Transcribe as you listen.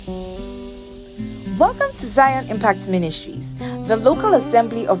Welcome to Zion Impact Ministries, the local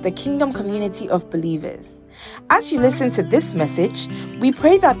assembly of the Kingdom community of believers. As you listen to this message, we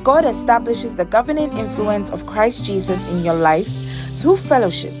pray that God establishes the governing influence of Christ Jesus in your life through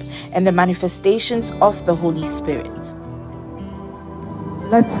fellowship and the manifestations of the Holy Spirit.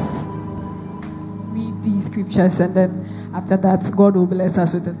 Let's read these scriptures and then after that, God will bless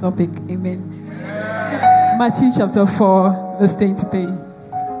us with the topic. Amen. Matthew chapter 4, verse 23.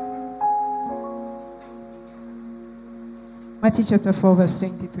 Matthew chapter 4, verse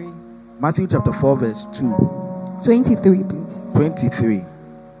 23. Matthew chapter 4, verse 2. 23, please. 23.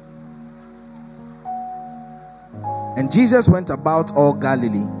 And Jesus went about all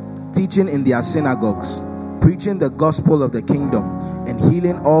Galilee, teaching in their synagogues, preaching the gospel of the kingdom, and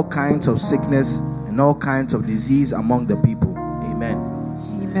healing all kinds of sickness and all kinds of disease among the people. Amen.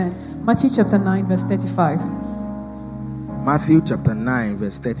 Amen. Matthew chapter 9, verse 35. Matthew chapter 9,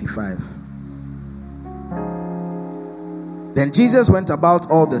 verse 35. Then Jesus went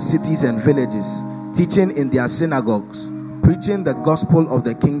about all the cities and villages, teaching in their synagogues, preaching the gospel of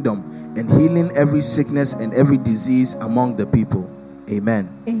the kingdom, and healing every sickness and every disease among the people. Amen.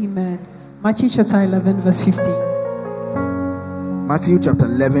 Amen. Matthew chapter 11, verse 15. Matthew chapter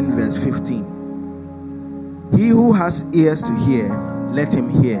 11, verse 15. He who has ears to hear, let him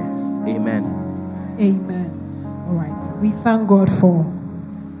hear. Amen. Amen. All right. We thank God for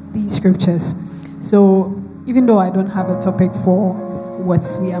these scriptures. So, even though I don't have a topic for what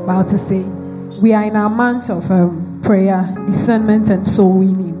we are about to say, we are in our month of prayer, discernment, and soul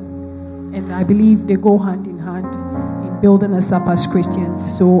winning. And I believe they go hand in hand in building us up as Christians.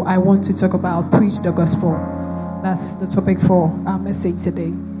 So I want to talk about preach the gospel. That's the topic for our message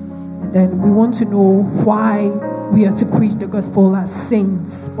today. And then we want to know why we are to preach the gospel as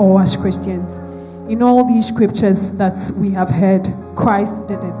saints or as Christians. In all these scriptures that we have heard, Christ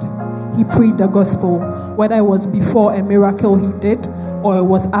did it. He preached the gospel. Whether it was before a miracle he did or it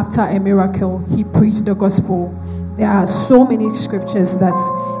was after a miracle, he preached the gospel. There are so many scriptures that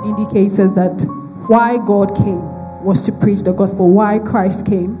indicated that why God came was to preach the gospel. Why Christ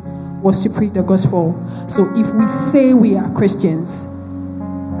came was to preach the gospel. So if we say we are Christians,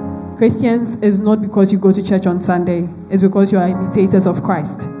 Christians is not because you go to church on Sunday. It's because you are imitators of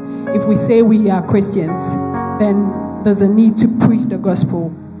Christ. If we say we are Christians, then there's a need to preach the gospel,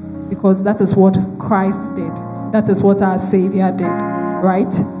 because that is what Christ did. That is what our Savior did,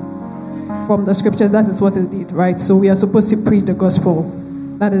 right? From the scriptures, that is what he did, right? So we are supposed to preach the gospel.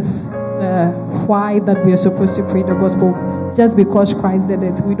 That is the why that we are supposed to preach the gospel. Just because Christ did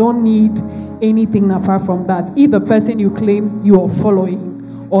it. We don't need anything apart from that. If the person you claim you are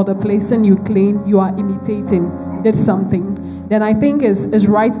following or the person you claim you are imitating did something, then I think it's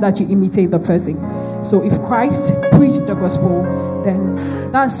right that you imitate the person. So if Christ preached the gospel, then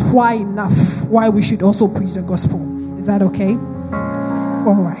that's why we should also preach the gospel. Is that okay?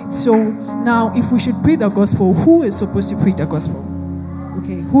 All right. So now, if we should preach the gospel, who is supposed to preach the gospel?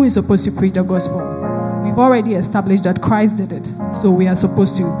 Okay, who is supposed to preach the gospel? We've already established that Christ did it, so we are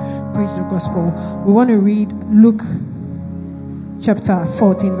supposed to preach the gospel. We want to read Luke chapter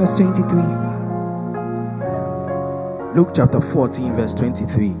 14, verse 23. Luke chapter 14, verse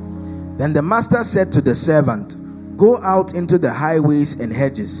 23. Then the master said to the servant, "Go out into the highways and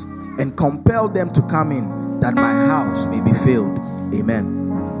hedges, and compel them to come in, that my house may be filled." Amen.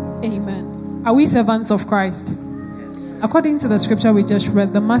 Amen. Are we servants of Christ? Yes. According to the scripture we just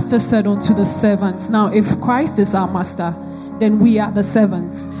read, the master said unto the servants. Now, if Christ is our master, then we are the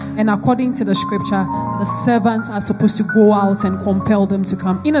servants. And according to the scripture, the servants are supposed to go out and compel them to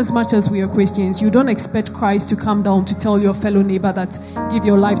come. In as much as we are Christians, you don't expect Christ to come down to tell your fellow neighbor that give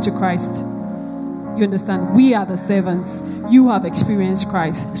your life to Christ. You understand? We are the servants. You have experienced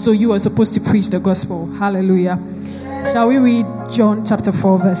Christ, so you are supposed to preach the gospel. Hallelujah. Shall we read John chapter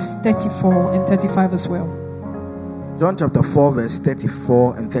 4, verse 34 and 35 as well? John chapter 4, verse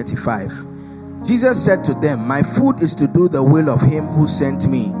 34 and 35. Jesus said to them, "My food is to do the will of him who sent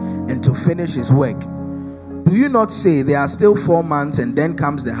me and to finish his work. Do you not say there are still 4 months and then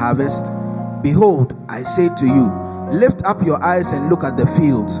comes the harvest? Behold, I say to you, lift up your eyes and look at the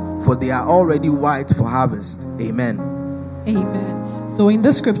fields, for they are already white for harvest." Amen. Amen. So in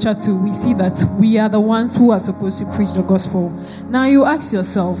this scripture too, we see that we are the ones who are supposed to preach the gospel. Now you ask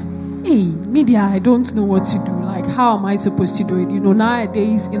yourself, hey, media, I don't know what to do. Like, how am I supposed to do it? You know,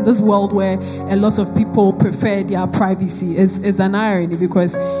 nowadays in this world where a lot of people prefer their privacy, is an irony,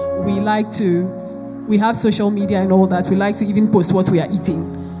 because we have social media and all that. We like to even post what we are eating.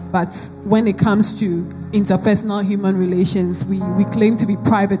 But when it comes to interpersonal human relations, we claim to be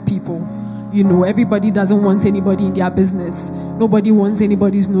private people. everybody doesn't want anybody in their business. Nobody wants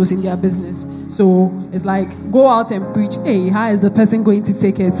anybody's nose in their business. So it's like, go out and preach. Hey, how is the person going to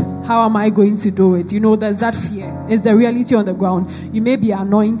take it? How am I going to do it? There's that fear. It's the reality on the ground. You may be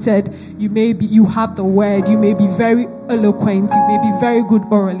anointed. You have the word. You may be very eloquent. You may be very good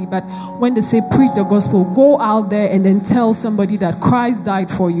orally. But when they say preach the gospel, go out there and then tell somebody that Christ died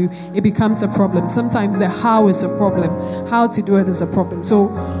for you, it becomes a problem. Sometimes the how is a problem. How to do it is a problem. So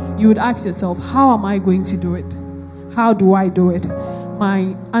you would ask yourself, how am I going to do it? How do I do it?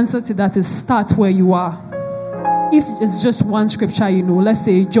 My answer to that is start where you are. If it's just one scripture let's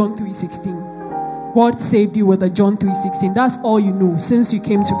say John 3:16. God saved you with a John 3:16. That's all you know since you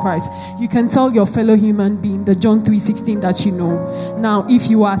came to Christ. You can tell your fellow human being the John 3:16 that you know. Now, if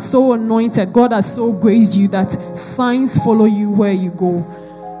you are so anointed, God has so graced you that signs follow you where you go.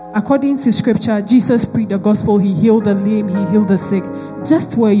 According to scripture, Jesus preached the gospel. He healed the lame. He healed the sick.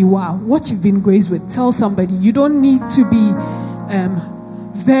 Just where you are, what you've been graced with, tell somebody. You don't need to be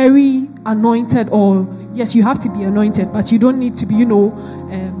very anointed, or yes, you have to be anointed, but you don't need to be,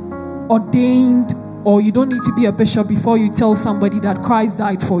 ordained, or you don't need to be a bishop before you tell somebody that Christ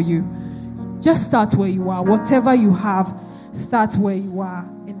died for you. Just start where you are. Whatever you have, start where you are.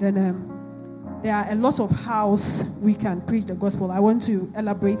 And then there are a lot of hows we can preach the gospel. I want to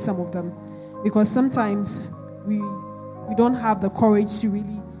elaborate some of them, because sometimes we don't have the courage to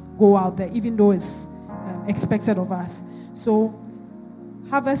really go out there, even though it's expected of us. So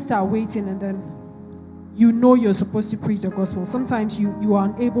harvests are waiting, and then you're supposed to preach the gospel. Sometimes you are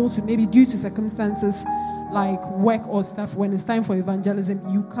unable to, maybe due to circumstances like work or stuff. When it's time for evangelism,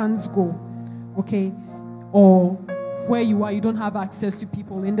 you can't go, okay? Or where you are, you don't have access to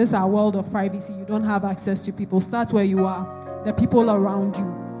people. In this our world of privacy, you don't have access to people. Start where you are, the people around you,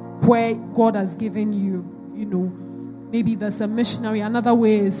 where God has given you, maybe there's a missionary. Another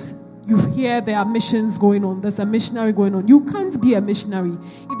way is you hear there are missions going on. There's a missionary going on. You can't be a missionary.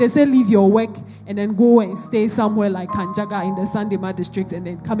 If they say leave your work and then go and stay somewhere like Kanjaga in the Sandema district and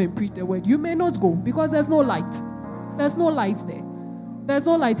then come and preach the word, you may not go because there's no light. There's no light there. There's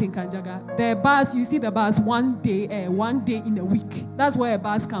no light in Kanjaga. The bus, you see the bus one day in a week. That's where a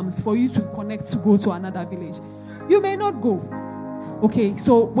bus comes for you to connect to go to another village. You may not go. Okay,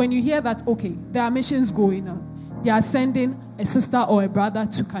 so when you hear that, okay, there are missions going on. They are sending a sister or a brother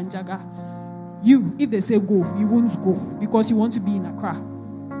to Kanjaga. If they say go, you won't go because you want to be in Accra.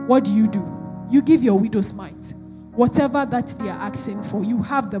 What do? You give your widow's mite. Whatever that they are asking for, you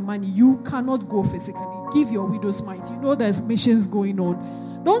have the money. You cannot go physically. Give your widow's mite. There's missions going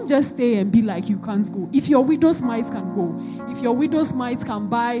on. Don't just stay and be like you can't go. If your widow's mite can go, if your widow's mite can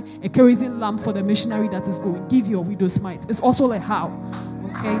buy a kerosene lamp for the missionary that is going, give your widow's mite. It's also like how.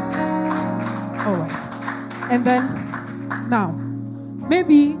 Okay? All right. And then, now,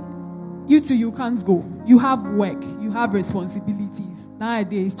 maybe you too, you can't go. You have work. You have responsibilities.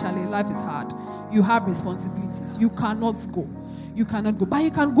 Nowadays, Charlie, life is hard. You have responsibilities. You cannot go. You cannot go. But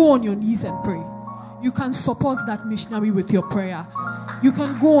you can go on your knees and pray. You can support that missionary with your prayer. You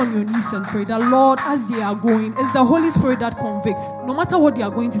can go on your knees and pray. The Lord, as they are going, it's the Holy Spirit that convicts. No matter what they are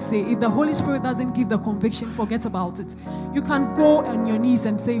going to say, if the Holy Spirit doesn't give the conviction, forget about it. You can go on your knees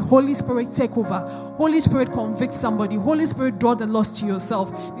and say, Holy Spirit, take over. Holy Spirit, convict somebody. Holy Spirit, draw the lost to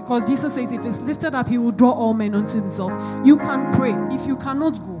yourself. Because Jesus says, if it's lifted up, he will draw all men unto himself. You can pray. If you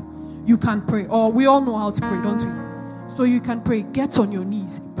cannot go, you can pray. Or we all know how to pray, don't we? So you can pray. Get on your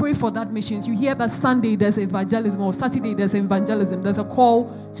knees. Pray for that mission. You hear that Sunday there's evangelism, or Saturday there's evangelism. There's a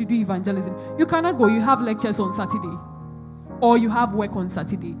call to do evangelism. You cannot go. You have lectures on Saturday. Or you have work on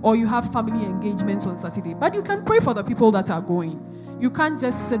Saturday. Or you have family engagements on Saturday. But you can pray for the people that are going. You can't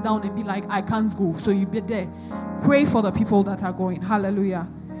just sit down and be like, I can't go. So you be there. Pray for the people that are going. Hallelujah.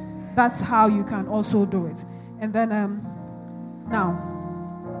 That's how you can also do it. And then,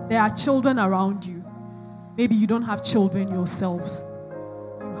 now, there are children around you. Maybe you don't have children yourselves.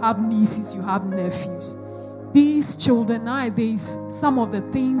 You have nieces, you have nephews. These children, nowadays, some of the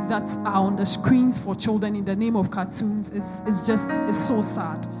things that are on the screens for children in the name of cartoons is so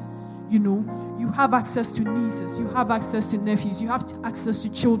sad. You have access to nieces, you have access to nephews, you have access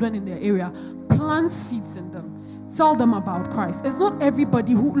to children in their area. Plant seeds in them. Tell them about Christ. It's not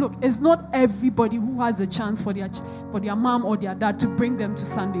everybody who has a chance for their mom or their dad to bring them to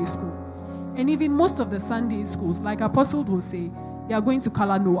Sunday school. And even most of the Sunday schools, like Apostle will say, they are going to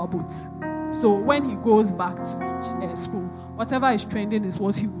color Noah boots. So when he goes back to school, whatever is trending is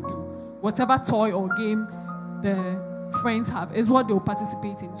what he will do. Whatever toy or game the friends have is what they will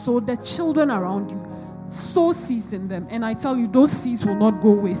participate in. So the children around you, sow seeds in them. And I tell you, those seeds will not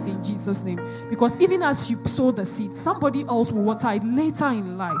go waste in Jesus' name. Because even as you sow the seed, somebody else will water it later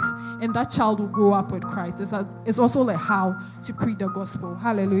in life. And that child will grow up with Christ. It's also like how to preach the gospel.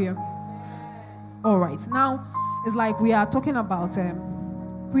 Hallelujah. All right. Now, it's like we are talking about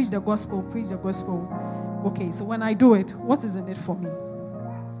preach the gospel, preach the gospel. Okay, so when I do it, what is in it for me?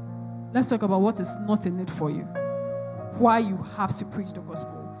 Let's talk about what is not in it for you. Why you have to preach the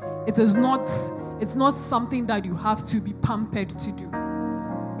gospel. It's not something that you have to be pampered to do.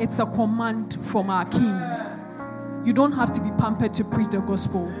 It's a command from our King. You don't have to be pampered to preach the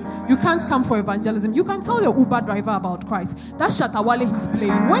gospel. You can't come for evangelism. You can tell your Uber driver about Christ. That shatawale he's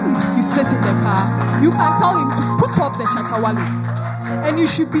playing, when you sit in the car, you can tell him to put off the shatawale. And you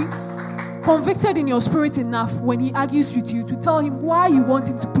should be convicted in your spirit enough when he argues with you to tell him why you want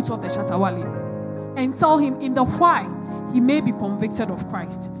him to put off the shatawale. And tell him in the why he may be convicted of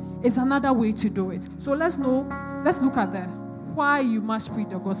Christ. It's another way to do it. So let's look at the why you must preach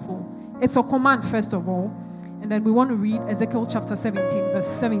the gospel. It's a command, first of all. And then we want to read Ezekiel chapter 17, verse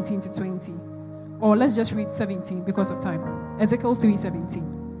 17 to 20. Or let's just read 17 because of time. Ezekiel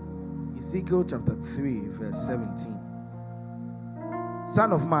 3:17. Ezekiel chapter 3, verse 17.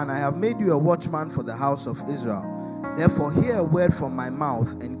 Son of man, I have made you a watchman for the house of Israel. Therefore, hear a word from my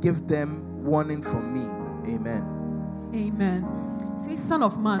mouth and give them warning from me. Amen. Amen. Say, Son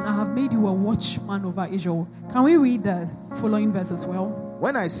of man, I have made you a watchman over Israel. Can we read the following verse as well?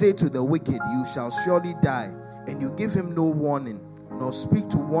 When I say to the wicked, you shall surely die, and you give him no warning, nor speak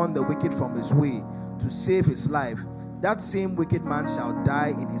to warn the wicked from his way, to save his life, that same wicked man shall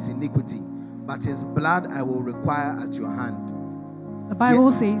die in his iniquity, but his blood I will require at your hand. The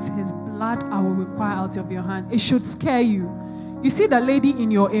Bible says, his blood I will require out of your hand. It should scare you. You see the lady in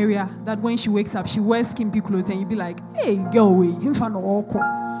your area that when she wakes up, she wears skimpy clothes, and you be like, hey, go away.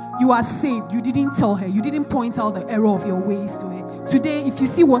 You are saved. You didn't tell her. You didn't point out the error of your ways to her. Today, if you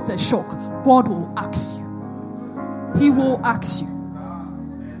see what's a shock, God will ask you. He will ask you.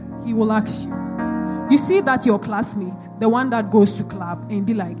 He will ask you. You see that your classmate, the one that goes to club, and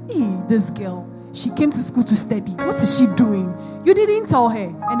be like, hey, this girl, she came to school to study. What is she doing? You didn't tell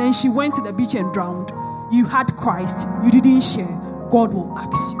her. And then she went to the beach and drowned. You had Christ. You didn't share. God will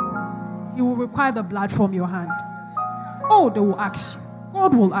ask you. He will require the blood from your hand. Oh, they will ask you.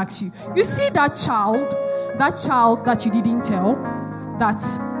 God will ask you. You see that child that you didn't tell, that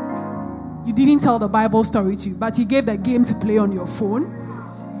you didn't tell the Bible story to, but you gave the game to play on your phone?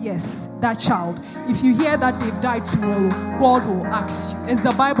 Yes, that child. If you hear that they've died tomorrow, God will ask you. It's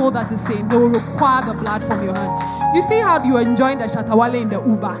the Bible that is saying they will require the blood from your hand. You see how you are enjoying the shatawale in the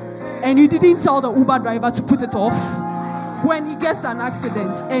Uber, and you didn't tell the Uber driver to put it off? When he gets an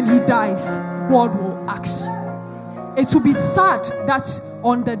accident and he dies, God will ask you. It will be sad that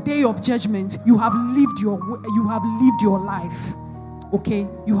on the day of judgment you have lived your life. Okay,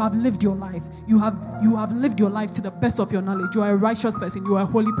 you have lived your life. You have lived your life to the best of your knowledge. You are a righteous person. You are a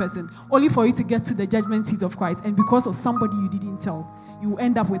holy person. Only for you to get to the judgment seat of Christ, and because of somebody you didn't tell, you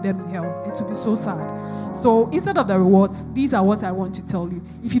end up with them in hell. It will be so sad. So instead of the rewards, these are what I want to tell you.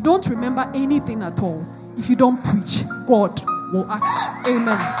 If you don't remember anything at all, if you don't preach, God will ask you.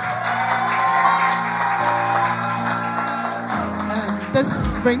 Amen.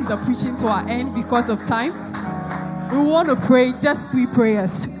 This brings the preaching to our end because of time. We want to pray just 3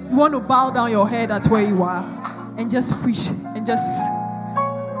 prayers. You want to bow down your head at where you are and just preach and just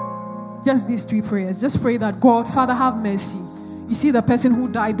these 3 prayers. Just pray that, God, Father, have mercy. You see the person who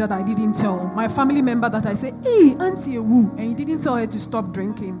died that I didn't tell. My family member that I said, hey, Auntie Ewu, and you didn't tell her to stop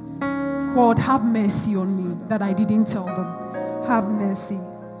drinking. God, have mercy on me that I didn't tell them. Have mercy.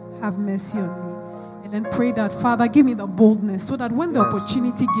 Have mercy on me. And then pray that, Father, give me the boldness so that when the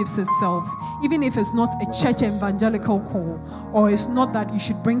opportunity gives itself, even if it's not a church evangelical call, or it's not that you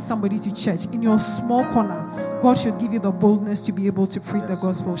should bring somebody to church, in your small corner, God should give you the boldness to be able to preach the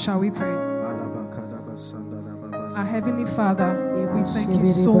gospel. Shall we pray? Our Heavenly Father, we thank you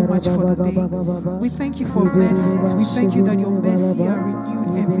so much for the day. We thank you for mercies. We thank you that your mercy are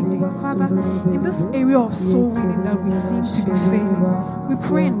renewed every day. Father, in this area of soul winning that we seem to be failing, we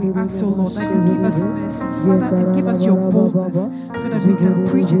pray and we ask, oh Lord, that you give us mercy, Father, and give us your boldness so that we can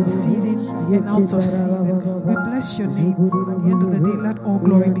preach in season and out of season. We bless your name. At the end of the day, let all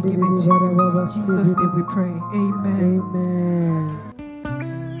glory be given to you. In Jesus' name we pray. Amen.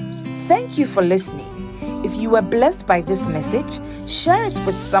 Thank you for listening. If you were blessed by this message, share it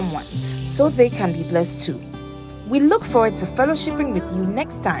with someone so they can be blessed too. We look forward to fellowshipping with you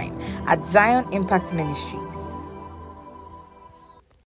next time at Zion Impact Ministries.